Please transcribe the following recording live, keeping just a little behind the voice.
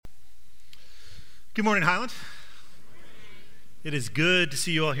Good morning, Highland. It is good to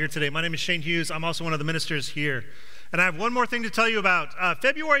see you all here today. My name is Shane Hughes. I'm also one of the ministers here. And I have one more thing to tell you about.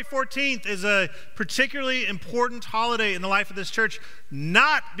 February 14th is a particularly important holiday in the life of this church,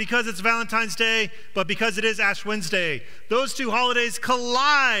 not because it's Valentine's Day, but because it is Ash Wednesday. Those two holidays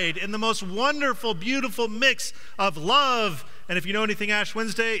collide in the most wonderful, beautiful mix of love. And if you know anything Ash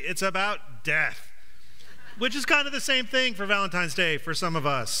Wednesday, it's about death, which is kind of the same thing for Valentine's Day for some of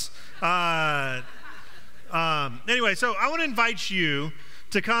us. Anyway, so I want to invite you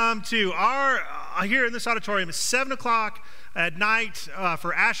to come to our, here in this auditorium, at 7 o'clock at night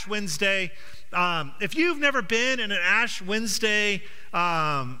for Ash Wednesday. If you've never been in an Ash Wednesday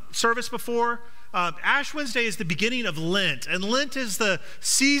service before, Ash Wednesday is the beginning of Lent, and Lent is the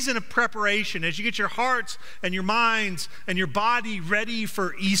season of preparation as you get your hearts and your minds and your body ready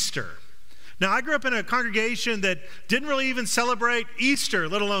for Easter. Now, I grew up in a congregation that didn't really even celebrate Easter,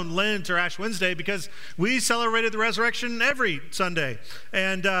 let alone Lent or Ash Wednesday, because we celebrated the resurrection every Sunday.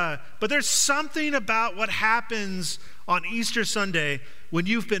 But there's something about what happens on Easter Sunday when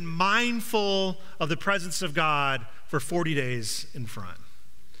you've been mindful of the presence of God for 40 days in front.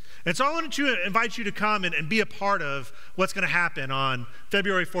 And so I wanted to invite you to come and be a part of what's going to happen on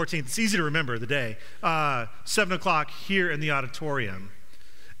February 14th. It's easy to remember the day, 7 o'clock here in the auditorium.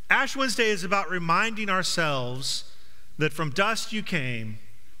 Ash Wednesday is about reminding ourselves that from dust you came,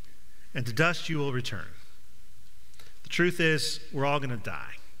 and to dust you will return. The truth is, we're all going to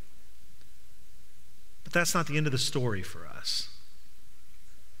die. But that's not the end of the story for us.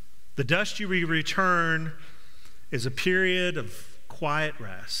 The dust you return is a period of quiet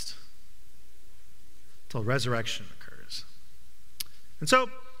rest till resurrection occurs. And so,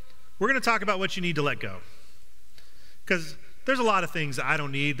 we're going to talk about what you need to let go. Because there's a lot of things I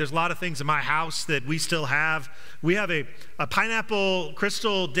don't need. There's a lot of things in my house that we still have. We have a pineapple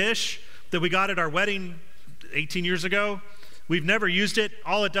crystal dish that we got at our wedding 18 years ago. We've never used it.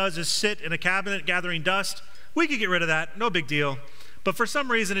 All it does is sit in a cabinet gathering dust. We could get rid of that, no big deal. But for some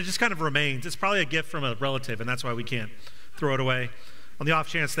reason, it just kind of remains. It's probably a gift from a relative, and that's why we can't throw it away on the off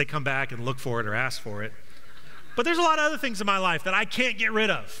chance they come back and look for it or ask for it. But there's a lot of other things in my life that I can't get rid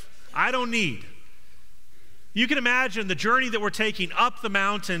of. I don't need. You can imagine the journey that we're taking up the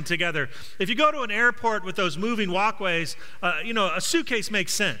mountain together. If you go to an airport with those moving walkways, a suitcase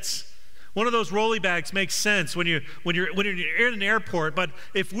makes sense. One of those rolly bags makes sense when you're in an airport. But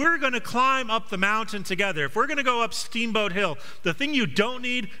if we're going to climb up the mountain together, if we're going to go up Steamboat Hill, the thing you don't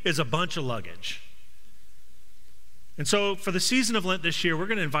need is a bunch of luggage. And so for the season of Lent this year, we're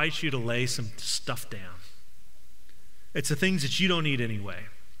going to invite you to lay some stuff down. It's the things that you don't need anyway.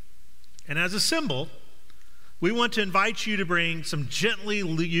 And as a symbol, we want to invite you to bring some gently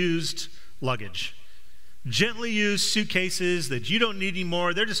used luggage. Gently used suitcases that you don't need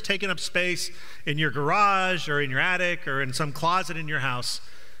anymore. They're just taking up space in your garage or in your attic or in some closet in your house.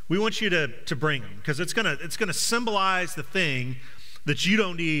 We want you to bring them because it's gonna symbolize the thing that you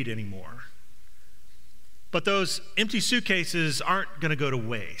don't need anymore. But those empty suitcases aren't going to go to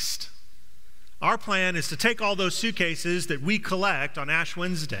waste. Our plan is to take all those suitcases that we collect on Ash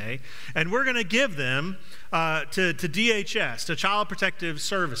Wednesday, and we're going to give them to DHS, to Child Protective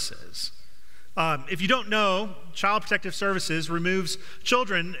Services. If you don't know, Child Protective Services removes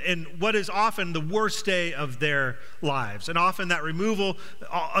children in what is often the worst day of their lives. And often that removal,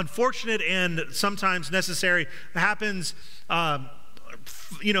 unfortunate and sometimes necessary, happens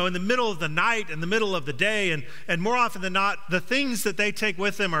in the middle of the night, in the middle of the day, and more often than not, the things that they take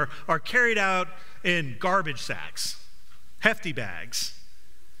with them are carried out in garbage sacks, hefty bags.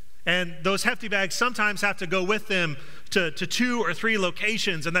 And those hefty bags sometimes have to go with them to 2 or 3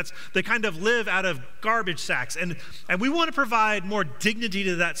 locations, and they kind of live out of garbage sacks. And we want to provide more dignity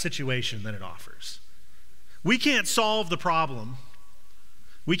to that situation than it offers. We can't solve the problem.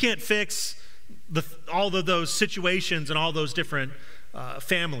 We can't fix all of those situations and all those different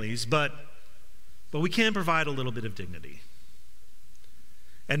families, but we can provide a little bit of dignity.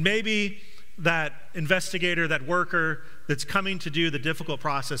 And maybe that investigator, that worker that's coming to do the difficult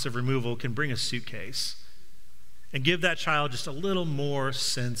process of removal can bring a suitcase and give that child just a little more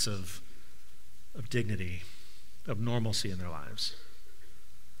sense of dignity, of normalcy in their lives.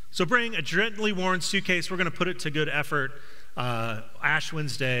 So bring a gently worn suitcase. We're going to put it to good effort Ash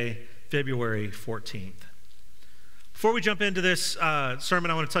Wednesday, February 14th. Before we jump into this sermon,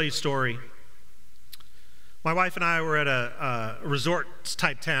 I want to tell you a story. My wife and I were at a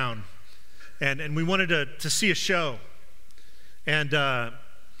resort-type town, and we wanted to see a show. And there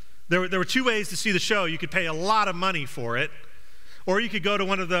were 2 ways to see the show. You could pay a lot of money for it, or you could go to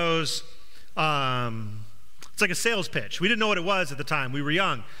one of those It's like a sales pitch. We didn't know what it was at the time. We were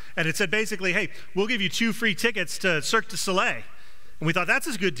young. And it said basically, hey, we'll give you 2 free tickets to Cirque du Soleil. And we thought, that's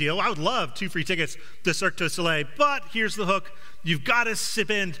a good deal. I would love 2 free tickets to Cirque du Soleil. But here's the hook. You've got to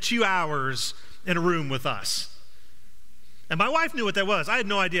spend 2 hours in a room with us. And my wife knew what that was. I had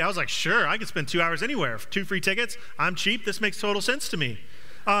no idea. I was like, sure, I could spend 2 hours anywhere. 2 free tickets, I'm cheap. This makes total sense to me.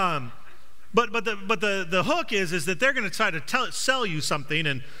 But the hook is that they're going to try to sell you something,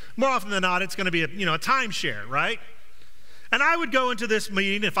 and more often than not, it's going to be a timeshare, right? And I would go into this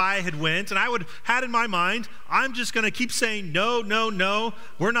meeting if I had went, and I would had in my mind, I'm just going to keep saying no, no, no.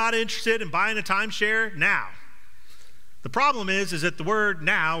 We're not interested in buying a timeshare now. The problem is that the word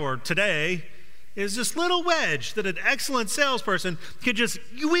now or today is this little wedge that an excellent salesperson could just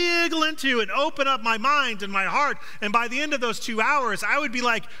wiggle into and open up my mind and my heart. And by the end of those 2 hours, I would be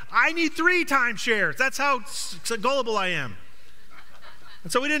like, I need 3 timeshares. That's how gullible I am.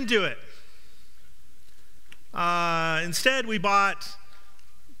 And so we didn't do it. Instead, we bought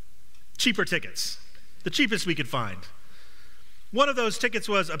cheaper tickets, the cheapest we could find. One of those tickets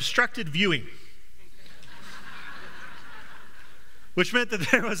was obstructed viewing, which meant that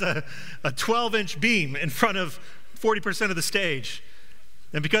there was a 12-inch beam in front of 40% of the stage.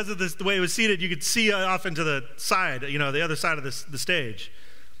 And because of the way it was seated, you could see off into the side, the other side of the stage.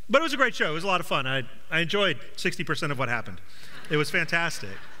 But it was a great show. It was a lot of fun. I enjoyed 60% of what happened. It was fantastic.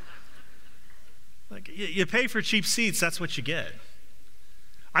 Like, you pay for cheap seats, that's what you get.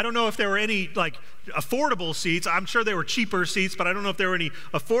 I don't know if there were any affordable seats. I'm sure there were cheaper seats, but I don't know if there were any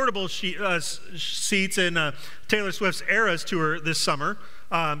affordable seats in Taylor Swift's Eras tour this summer.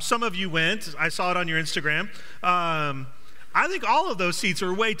 Some of you went. I saw it on your Instagram. I think all of those seats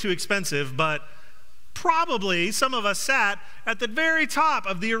were way too expensive, but probably some of us sat at the very top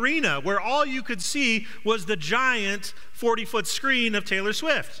of the arena where all you could see was the giant 40-foot screen of Taylor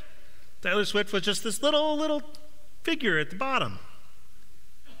Swift. Taylor Swift was just this little figure at the bottom.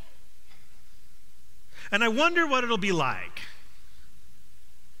 And I wonder what it'll be like.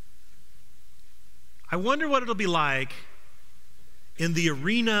 I wonder what it'll be like in the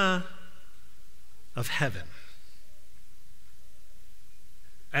arena of heaven.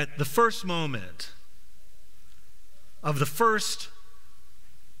 At the first moment of the first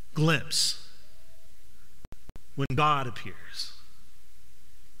glimpse when God appears.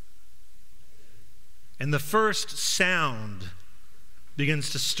 And the first sound begins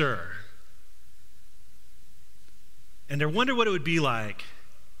to stir. And I wonder what it would be like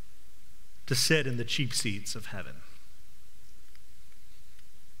to sit in the cheap seats of heaven.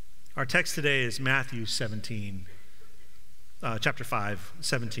 Our text today is Matthew 17, chapter 5,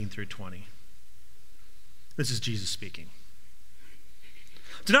 17 through 20. This is Jesus speaking.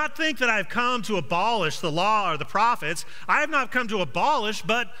 Do not think that I have come to abolish the law or the prophets. I have not come to abolish,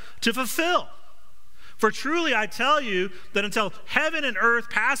 but to fulfill. For truly I tell you that until heaven and earth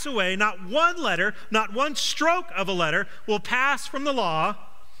pass away, not one letter, not one stroke of a letter will pass from the law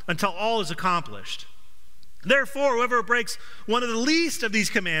until all is accomplished. Therefore, whoever breaks one of the least of these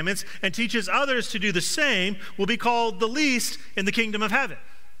commandments and teaches others to do the same will be called the least in the kingdom of heaven.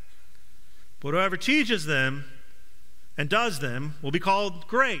 But whoever teaches them and does them will be called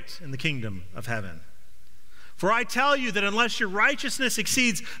great in the kingdom of heaven. For I tell you that unless your righteousness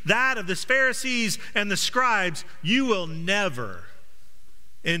exceeds that of the Pharisees and the scribes, you will never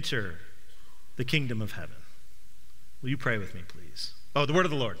enter the kingdom of heaven. Will you pray with me, please? Oh, the word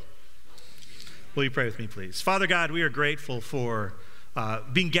of the Lord. Will you pray with me, please? Father God, we are grateful for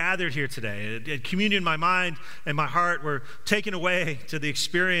being gathered here today. At communion, my mind and my heart were taken away to the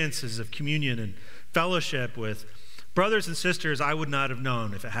experiences of communion and fellowship with brothers and sisters I would not have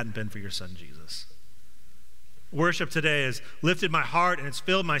known if it hadn't been for your son, Jesus. Worship today has lifted my heart and it's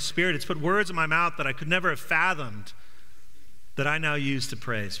filled my spirit. It's put words in my mouth that I could never have fathomed that I now use to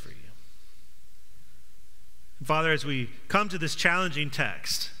praise for you. And Father, as we come to this challenging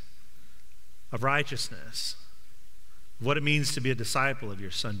text of righteousness, of what it means to be a disciple of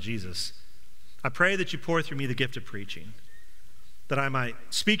your son, Jesus, I pray that you pour through me the gift of preaching, that I might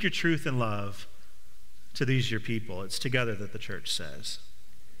speak your truth in love to these your people. It's together that the church says.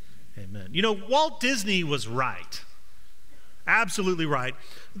 Amen. You know, Walt Disney was right. Absolutely right.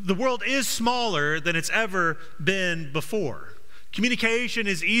 The world is smaller than it's ever been before. Communication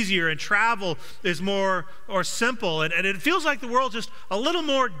is easier and travel is more simple. And it feels like the world's just a little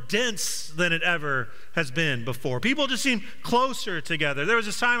more dense than it ever has been before. People just seem closer together. There was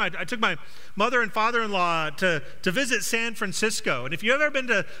this time I took my mother and father-in-law to visit San Francisco. And if you've ever been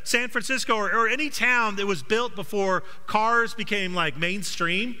to San Francisco or any town that was built before cars became like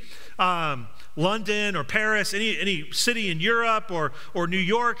mainstream, London or Paris, any city in Europe or New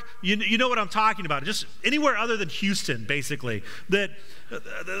York, you know what I'm talking about. Just anywhere other than Houston, basically. That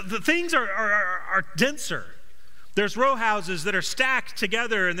the things are denser. There's row houses that are stacked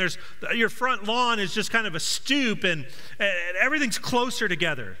together, and your front lawn is just kind of a stoop, and everything's closer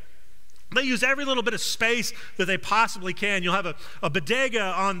together. They use every little bit of space that they possibly can. You'll have a bodega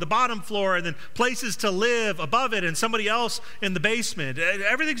on the bottom floor and then places to live above it and somebody else in the basement.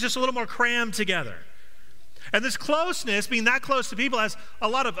 Everything's just a little more crammed together. And this closeness, being that close to people, has a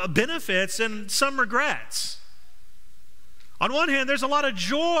lot of benefits and some regrets. On one hand, there's a lot of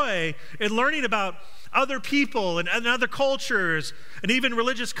joy in learning about other people and other cultures and even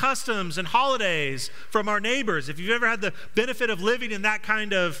religious customs and holidays from our neighbors. If you've ever had the benefit of living in that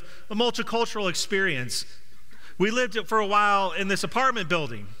kind of a multicultural experience. We lived for a while in this apartment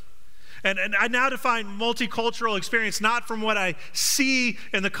building. And I now define multicultural experience not from what I see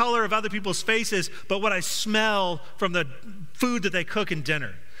in the color of other people's faces, but what I smell from the food that they cook in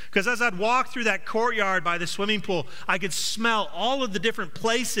dinner. Because as I'd walk through that courtyard by the swimming pool, I could smell all of the different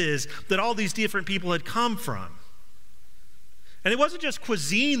places that all these different people had come from. And it wasn't just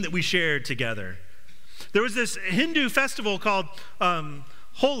cuisine that we shared together. There was this Hindu festival called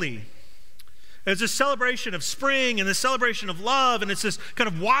Holi. It was a celebration of spring and a celebration of love, and it's this kind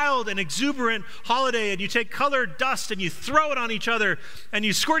of wild and exuberant holiday, and you take colored dust and you throw it on each other, and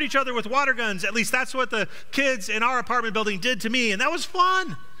you squirt each other with water guns. At least that's what the kids in our apartment building did to me, and that was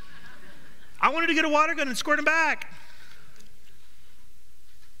fun. I wanted to get a water gun and squirt them back.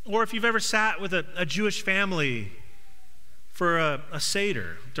 Or if you've ever sat with a Jewish family for a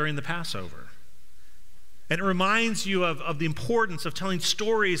Seder during the Passover, and it reminds you of the importance of telling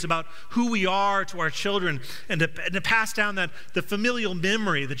stories about who we are to our children and to pass down the familial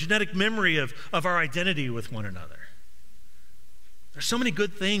memory, the genetic memory of our identity with one another. There's so many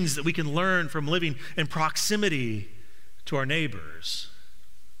good things that we can learn from living in proximity to our neighbors.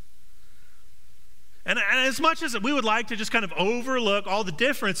 And as much as we would like to just kind of overlook all the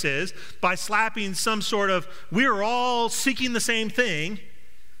differences by slapping some sort of, we're all seeking the same thing,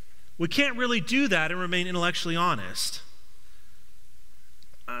 we can't really do that and remain intellectually honest.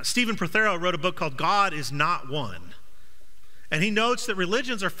 Stephen Prothero wrote a book called God is Not One. And he notes that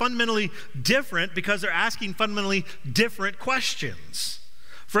religions are fundamentally different because they're asking fundamentally different questions.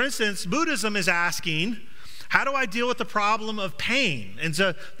 For instance, Buddhism is asking, how do I deal with the problem of pain? And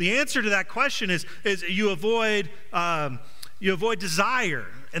so the answer to that question is you avoid desire,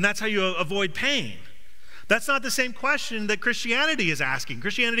 and that's how you avoid pain. That's not the same question that Christianity is asking.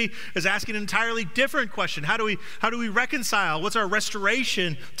 Christianity is asking an entirely different question. How do we reconcile? What's our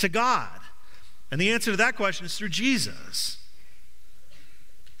restoration to God? And the answer to that question is through Jesus.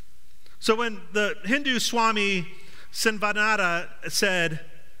 So when the Hindu Swami Senvanada said,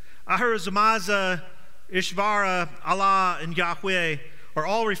 Ahura Ishvara, Allah, and Yahweh are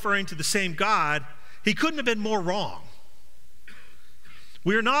all referring to the same God, he couldn't have been more wrong.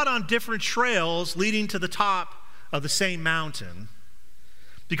 We are not on different trails leading to the top of the same mountain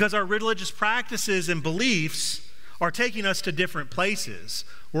because our religious practices and beliefs are taking us to different places.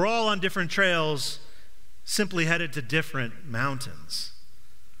 We're all on different trails, simply headed to different mountains.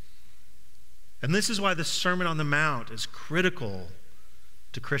 And this is why the Sermon on the Mount is critical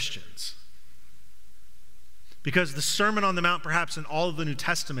to Christians. Because the Sermon on the Mount, perhaps in all of the New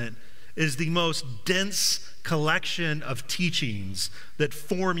Testament, is the most dense collection of teachings that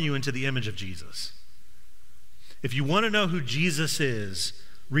form you into the image of Jesus. If you want to know who Jesus is,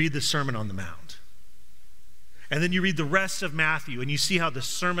 read the Sermon on the Mount. And then you read the rest of Matthew, and you see how the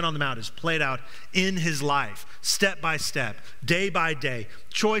Sermon on the Mount is played out in his life, step by step, day by day,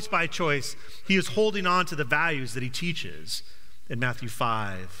 choice by choice. He is holding on to the values that he teaches in Matthew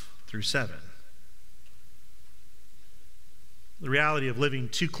 5 through 7. The reality of living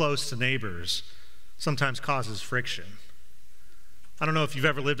too close to neighbors sometimes causes friction. I don't know if you've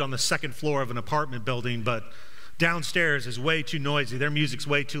ever lived on the second floor of an apartment building, but downstairs is way too noisy. Their music's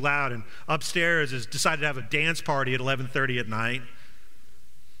way too loud, and upstairs is decided to have a dance party at 11:30 at night.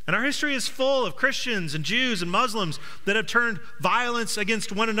 And our history is full of Christians and Jews and Muslims that have turned violence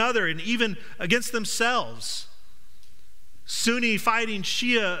against one another and even against themselves. Sunni fighting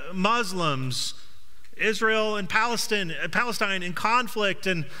Shia Muslims, Israel and Palestine in conflict,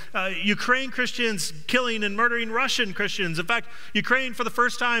 and Ukraine Christians killing and murdering Russian Christians. In fact, Ukraine, for the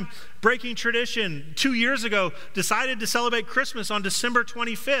first time, breaking tradition 2 years ago, decided to celebrate Christmas on December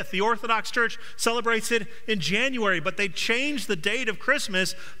 25th. The Orthodox Church celebrates it in January, but they changed the date of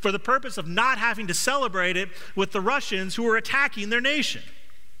Christmas for the purpose of not having to celebrate it with the Russians who were attacking their nation.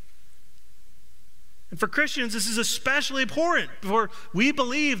 And for Christians, this is especially important, for we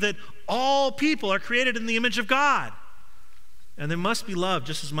believe that all people are created in the image of God, and they must be loved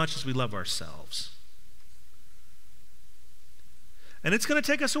just as much as we love ourselves. And it's going to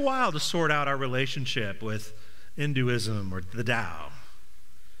take us a while to sort out our relationship with Hinduism or the Tao.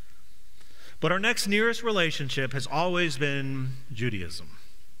 But our next nearest relationship has always been Judaism.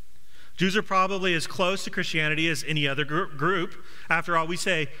 Jews are probably as close to Christianity as any other group. After all, we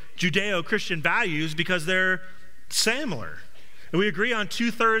say Judeo-Christian values because they're similar. And we agree on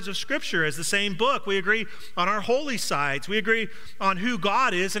 2/3 of Scripture as the same book. We agree on our holy sites. We agree on who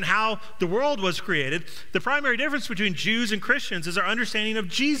God is and how the world was created. The primary difference between Jews and Christians is our understanding of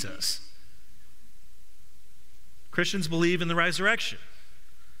Jesus. Christians believe in the resurrection.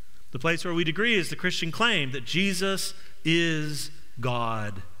 The place where we'd agree is the Christian claim that Jesus is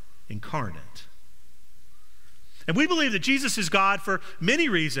God incarnate. And we believe that Jesus is God for many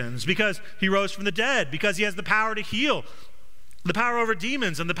reasons, because he rose from the dead, because he has the power to heal, the power over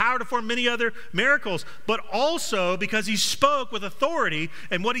demons, and the power to perform many other miracles, but also because he spoke with authority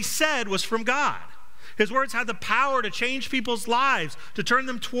and what he said was from God. His words had the power to change people's lives, to turn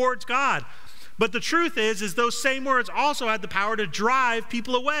them towards God. But the truth is those same words also had the power to drive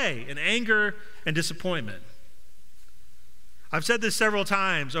people away in anger and disappointment. I've said this several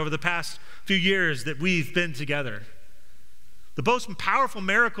times over the past few years that we've been together. The most powerful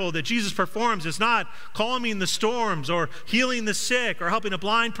miracle that Jesus performs is not calming the storms or healing the sick or helping a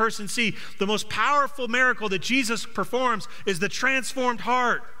blind person see. The most powerful miracle that Jesus performs is the transformed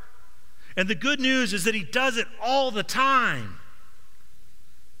heart. And the good news is that he does it all the time.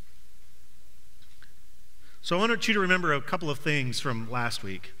 So I want you to remember a couple of things from last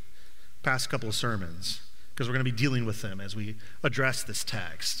week, past couple of sermons, because we're going to be dealing with them as we address this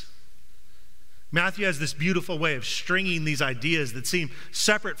text. Matthew has this beautiful way of stringing these ideas that seem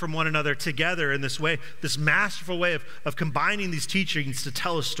separate from one another together in this way, this masterful way of combining these teachings to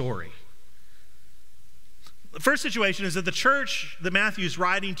tell a story. The first situation is that the church that Matthew's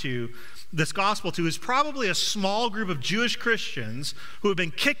writing to, this gospel to, is probably a small group of Jewish Christians who have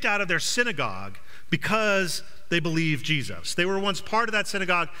been kicked out of their synagogue because they believe Jesus. They were once part of that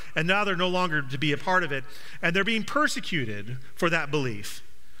synagogue, and now they're no longer to be a part of it, and they're being persecuted for that belief.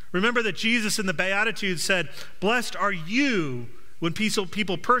 Remember that Jesus in the Beatitudes said, "Blessed are you when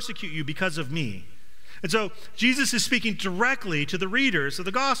people persecute you because of me." And so Jesus is speaking directly to the readers of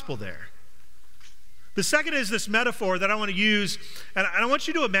the gospel there. The second is this metaphor that I want to use, and I want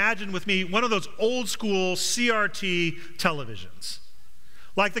you to imagine with me one of those old school CRT televisions.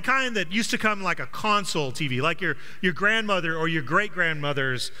 Like the kind that used to come like a console TV, like your grandmother or your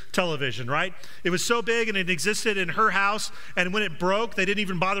great-grandmother's television, right? It was so big and it existed in her house, and when it broke, they didn't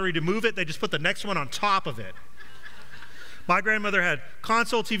even bother to move it. They just put the next one on top of it. My grandmother had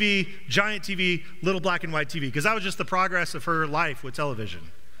console TV, giant TV, little black and white TV, because that was just the progress of her life with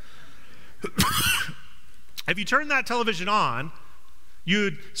television. If you turned that television on,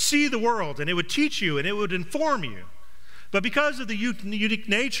 you'd see the world, and it would teach you, and it would inform you. But because of the unique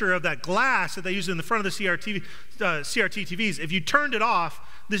nature of that glass that they use in the front of the CRT TVs, if you turned it off,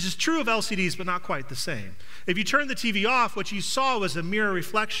 this is true of LCDs, but not quite the same. If you turned the TV off, what you saw was a mirror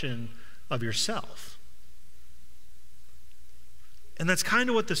reflection of yourself. And that's kind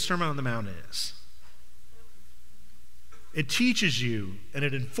of what the Sermon on the Mount is. It teaches you, and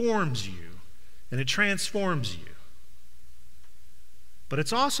it informs you, and it transforms you. But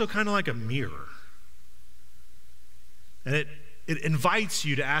it's also kind of like a mirror. And it invites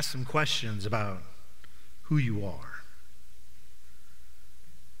you to ask some questions about who you are.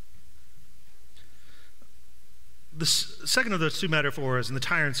 The second of those two metaphors in the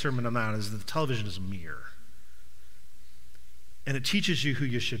Tyrant Sermon on the Mount is that the television is a mirror. And it teaches you who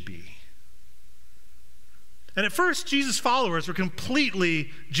you should be. And at first, Jesus' followers were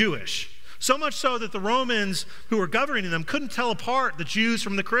completely Jewish. So much so that the Romans who were governing them couldn't tell apart the Jews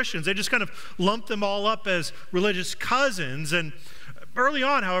from the Christians. They just kind of lumped them all up as religious cousins. And early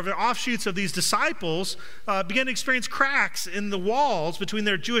on, however, offshoots of these disciples began to experience cracks in the walls between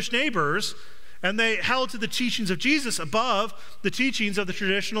their Jewish neighbors, and they held to the teachings of Jesus above the teachings of the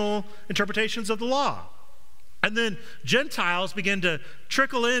traditional interpretations of the law. And then Gentiles began to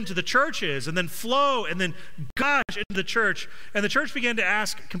trickle into the churches and then flow and then gush into the church. And the church began to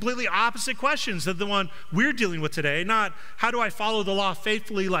ask completely opposite questions than the one we're dealing with today. Not, how do I follow the law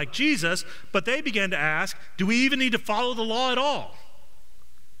faithfully like Jesus? But they began to ask, do we even need to follow the law at all?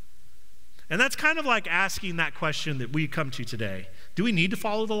 And that's kind of like asking that question that we come to today. Do we need to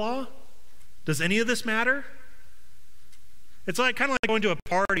follow the law? Does any of this matter? It's like kind of like going to a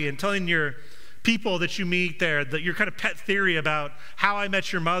party and telling your people that you meet there, that your kind of pet theory about How I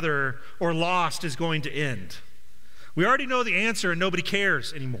Met Your Mother or Lost is going to end. We already know the answer and nobody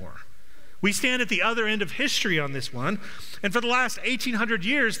cares anymore. We stand at the other end of history on this one. And for the last 1,800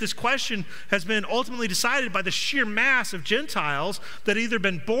 years, this question has been ultimately decided by the sheer mass of Gentiles that either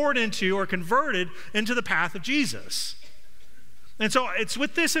been born into or converted into the path of Jesus. And so it's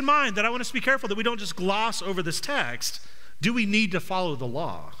with this in mind that I want us to be careful that we don't just gloss over this text. Do we need to follow the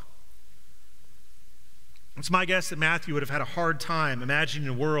law? It's my guess that Matthew would have had a hard time imagining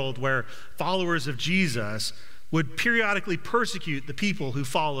a world where followers of Jesus would periodically persecute the people who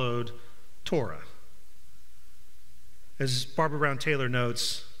followed Torah. As Barbara Brown Taylor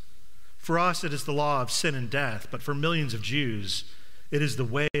notes, for us it is the law of sin and death, but for millions of Jews, it is the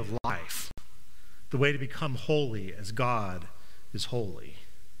way of life, the way to become holy as God is holy.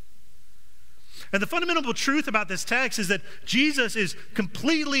 And the fundamental truth about this text is that Jesus is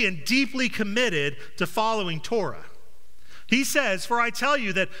completely and deeply committed to following Torah. He says, "For I tell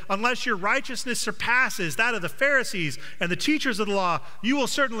you that unless your righteousness surpasses that of the Pharisees and the teachers of the law, you will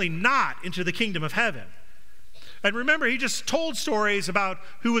certainly not enter the kingdom of heaven." And remember, he just told stories about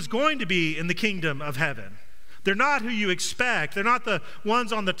who was going to be in the kingdom of heaven. They're not who you expect. They're not the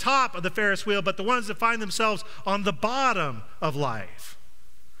ones on the top of the Ferris wheel, but the ones that find themselves on the bottom of life.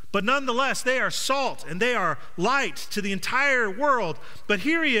 But nonetheless, they are salt and they are light to the entire world. But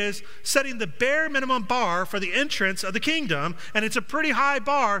here he is setting the bare minimum bar for the entrance of the kingdom, and it's a pretty high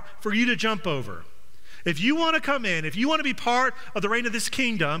bar for you to jump over. If you want to come in, if you want to be part of the reign of this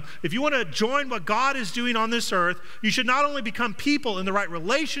kingdom, if you want to join what God is doing on this earth, you should not only become people in the right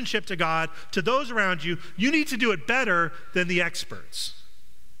relationship to God, to those around you, you need to do it better than the experts.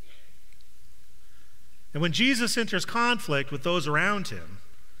 And when Jesus enters conflict with those around him,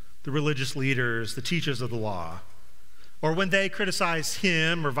 the religious leaders, the teachers of the law, or when they criticize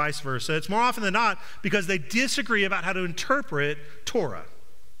him or vice versa, it's more often than not because they disagree about how to interpret Torah.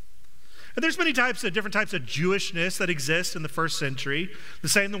 And there's many different types of Jewishness that exist in the first century, the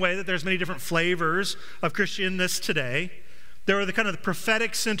same way that there's many different flavors of Christianness today. There were the kind of the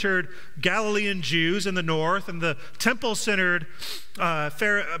prophetic-centered Galilean Jews in the north and the temple-centered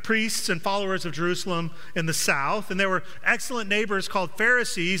priests and followers of Jerusalem in the south. And there were excellent neighbors called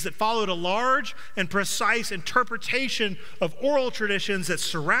Pharisees that followed a large and precise interpretation of oral traditions that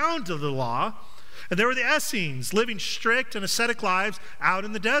surrounded the law. And there were the Essenes, living strict and ascetic lives out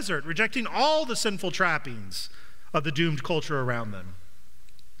in the desert, rejecting all the sinful trappings of the doomed culture around them.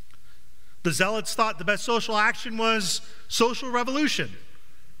 The Zealots thought the best social action was social revolution,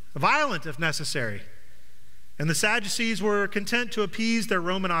 violent if necessary. And the Sadducees were content to appease their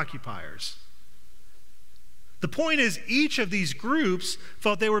Roman occupiers. The point is, each of these groups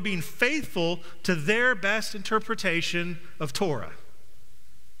felt they were being faithful to their best interpretation of Torah.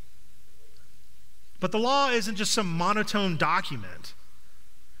 But the law isn't just some monotone document.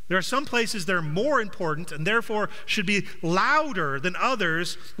 There are some places that are more important and therefore should be louder than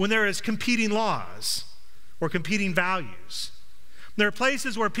others when there is competing laws or competing values. There are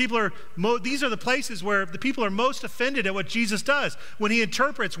places where these are the places where the people are most offended at what Jesus does when he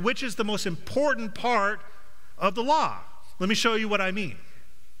interprets which is the most important part of the law. Let me show you what I mean.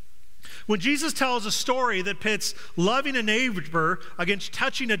 When Jesus tells a story that pits loving a neighbor against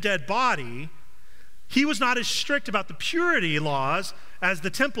touching a dead body, he was not as strict about the purity laws as the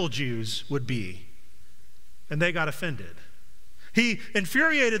temple Jews would be, and they got offended. He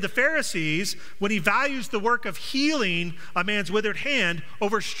infuriated the Pharisees when he values the work of healing a man's withered hand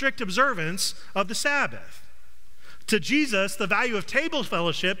over strict observance of the Sabbath. To Jesus, the value of table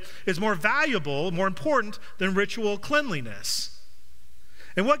fellowship is more valuable, more important than ritual cleanliness.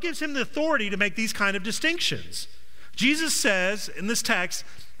 And what gives him the authority to make these kind of distinctions? Jesus says in this text,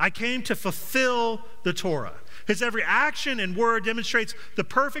 "I came to fulfill the Torah." His every action and word demonstrates the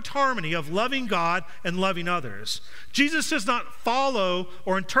perfect harmony of loving God and loving others. Jesus does not follow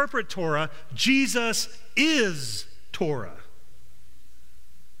or interpret Torah. Jesus is Torah.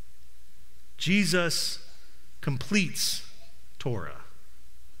 Jesus completes Torah.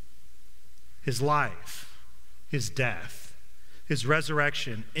 His life, his death, his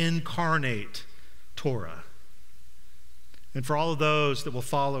resurrection incarnate Torah. And for all of those that will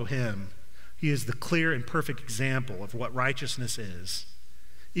follow him, he is the clear and perfect example of what righteousness is,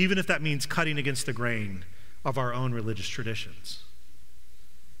 even if that means cutting against the grain of our own religious traditions.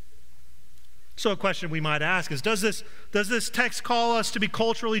 So a question we might ask is, does this text call us to be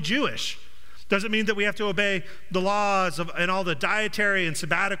culturally Jewish? Does it mean that we have to obey the laws and all the dietary and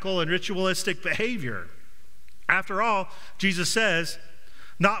sabbatical and ritualistic behavior? After all, Jesus says,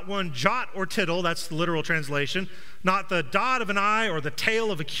 Not one jot or tittle, that's the literal translation, not the dot of an I or the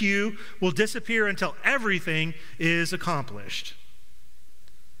tail of a Q will disappear until everything is accomplished.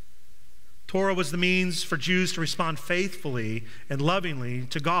 Torah was the means for Jews to respond faithfully and lovingly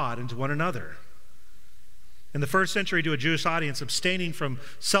to God and to one another. In the first century, to a Jewish audience, abstaining from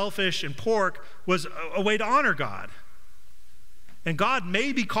selfish and pork was a way to honor God. And God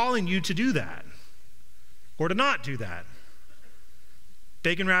may be calling you to do that or to not do that.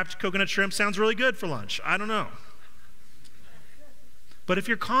 Bacon-wrapped coconut shrimp sounds really good for lunch. I don't know. But if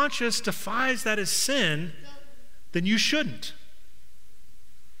your conscience defies that as sin, then you shouldn't.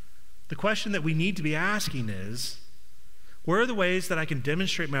 The question that we need to be asking is, where are the ways that I can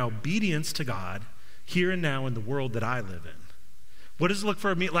demonstrate my obedience to God here and now in the world that I live in? What does it look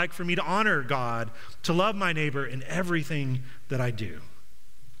like for me to honor God, to love my neighbor in everything that I do?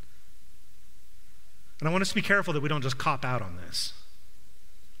 And I want us to be careful that we don't just cop out on this.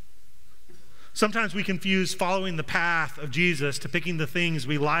 Sometimes we confuse following the path of Jesus to picking the things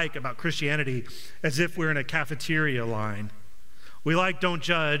we like about Christianity as if we're in a cafeteria line. We like don't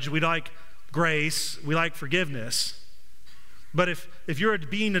judge, we like grace, we like forgiveness. But if you're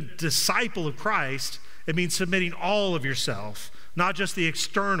being a disciple of Christ, it means submitting all of yourself, not just the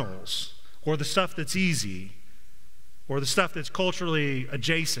externals or the stuff that's easy or the stuff that's culturally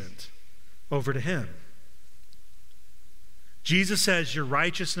adjacent, over to him. Jesus says your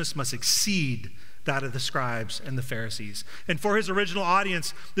righteousness must exceed that of the scribes and the Pharisees. And for his original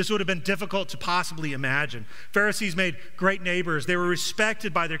audience, this would have been difficult to possibly imagine. Pharisees made great neighbors. They were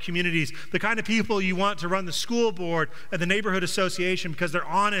respected by their communities, the kind of people you want to run the school board and the neighborhood association because they're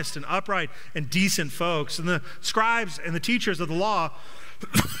honest and upright and decent folks. And the scribes and the teachers of the law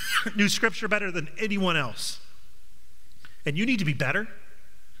knew Scripture better than anyone else. And you need to be better.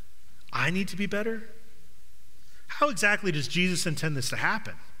 I need to be better. How exactly does Jesus intend this to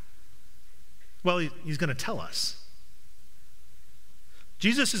happen? Well, he's going to tell us.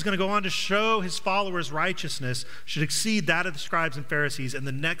 Jesus is going to go on to show his followers' righteousness should exceed that of the scribes and Pharisees in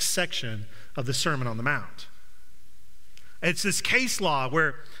the next section of the Sermon on the Mount. It's this case law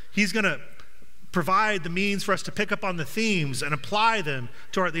where he's going to provide the means for us to pick up on the themes and apply them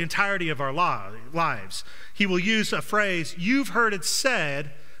to the entirety of our lives. He will use a phrase, "You've heard it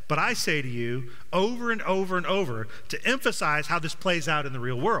said, but I say to you," over and over and over to emphasize how this plays out in the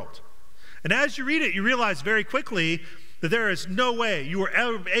real world. And as you read it, you realize very quickly that there is no way you were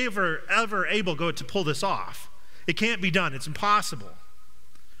ever able to pull this off. It can't be done. It's impossible.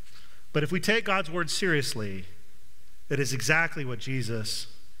 But if we take God's word seriously, it is exactly what Jesus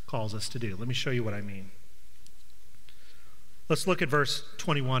calls us to do. Let me show you what I mean. Let's look at verse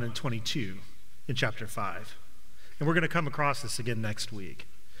 21 and 22 in chapter 5. And we're going to come across this again next week.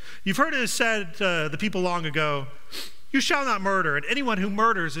 You've heard it said to the people long ago, "You shall not murder, and anyone who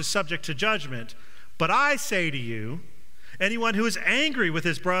murders is subject to judgment. But I say to you, anyone who is angry with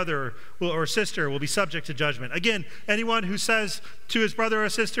his brother or sister will be subject to judgment." Again, anyone who says to his brother or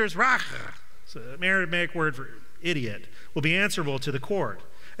sister, "Rach," it's an Aramaic word for idiot, will be answerable to the court.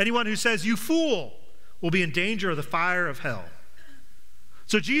 Anyone who says, "You fool," will be in danger of the fire of hell.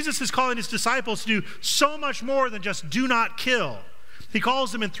 So Jesus is calling his disciples to do so much more than just do not kill. He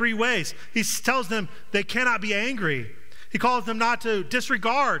calls them in three ways. He tells them they cannot be angry. He calls them not to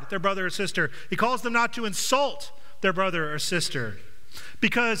disregard their brother or sister. He calls them not to insult their brother or sister.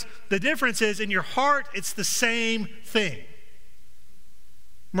 Because the difference is, in your heart, it's the same thing.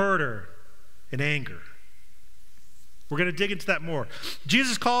 Murder and anger. We're going to dig into that more.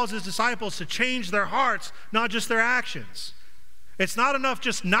 Jesus calls his disciples to change their hearts, not just their actions. It's not enough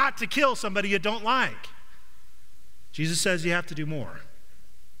just not to kill somebody you don't like. Jesus says you have to do more.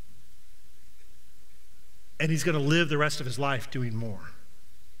 And he's going to live the rest of his life doing more.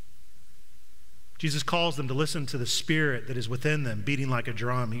 Jesus calls them to listen to the spirit that is within them, beating like a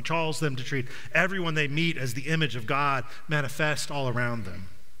drum. He calls them to treat everyone they meet as the image of God manifest all around them.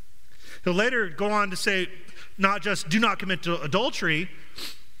 He'll later go on to say, not just do not commit adultery,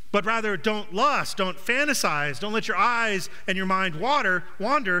 but rather don't lust, don't fantasize, don't let your eyes and your mind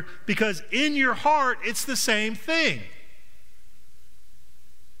wander, because in your heart it's the same thing.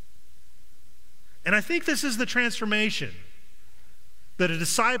 And I think this is the transformation that a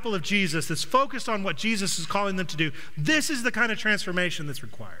disciple of Jesus that's focused on what Jesus is calling them to do, this is the kind of transformation that's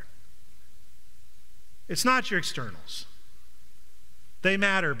required. It's not your externals. They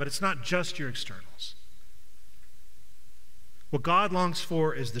matter, but it's not just your externals. What God longs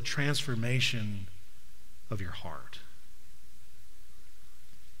for is the transformation of your heart.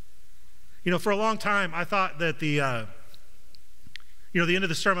 You know, for a long time, I thought that the end of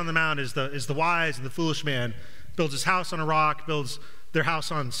the Sermon on the Mount is the wise and the foolish man builds his house on a rock, builds their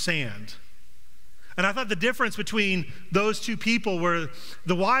house on sand. And I thought the difference between those two people were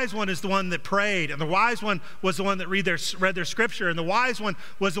the wise one is the one that prayed, and the wise one was the one that read their scripture, and the wise one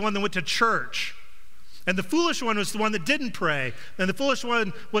was the one that went to church. And the foolish one was the one that didn't pray, and the foolish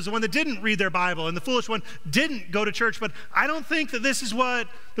one was the one that didn't read their Bible, and the foolish one didn't go to church. But I don't think that this is what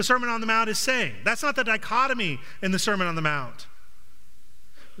the Sermon on the Mount is saying. That's not the dichotomy in the Sermon on the Mount.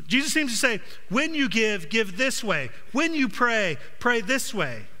 Jesus seems to say, when you give this way. When you pray this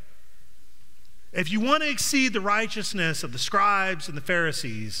way. If you want to exceed the righteousness of the scribes and the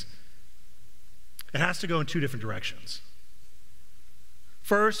Pharisees, it has to go in two different directions.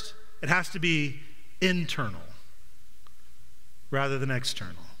 First, it has to be internal rather than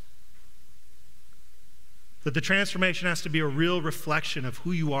external. That the transformation has to be a real reflection of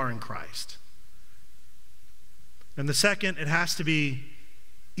who you are in Christ. And the second, it has to be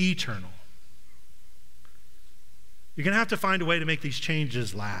eternal. You're going to have to find a way to make these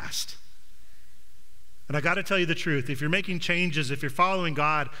changes last. And I got to tell you the truth. If you're making changes, if you're following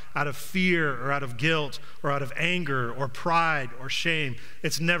God out of fear or out of guilt or out of anger or pride or shame,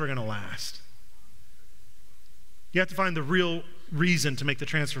 it's never going to last. You have to find the real reason to make the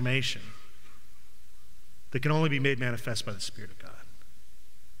transformation that can only be made manifest by the Spirit of God.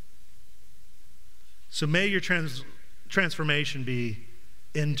 So may your transformation be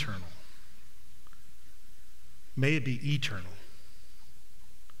internal. May it be eternal.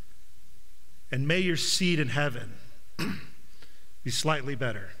 And may your seat in heaven be slightly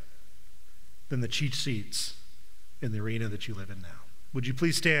better than the cheap seats in the arena that you live in now. Would you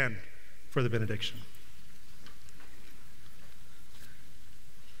please stand for the benediction?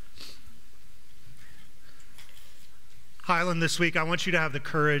 Highland, this week, I want you to have the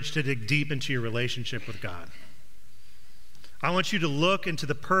courage to dig deep into your relationship with God. I want you to look into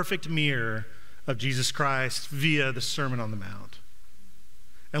the perfect mirror of Jesus Christ via the Sermon on the Mount.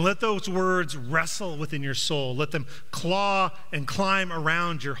 And let those words wrestle within your soul. Let them claw and climb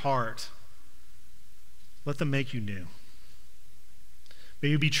around your heart. Let them make you new. May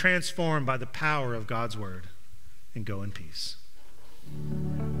you be transformed by the power of God's word, and go in peace.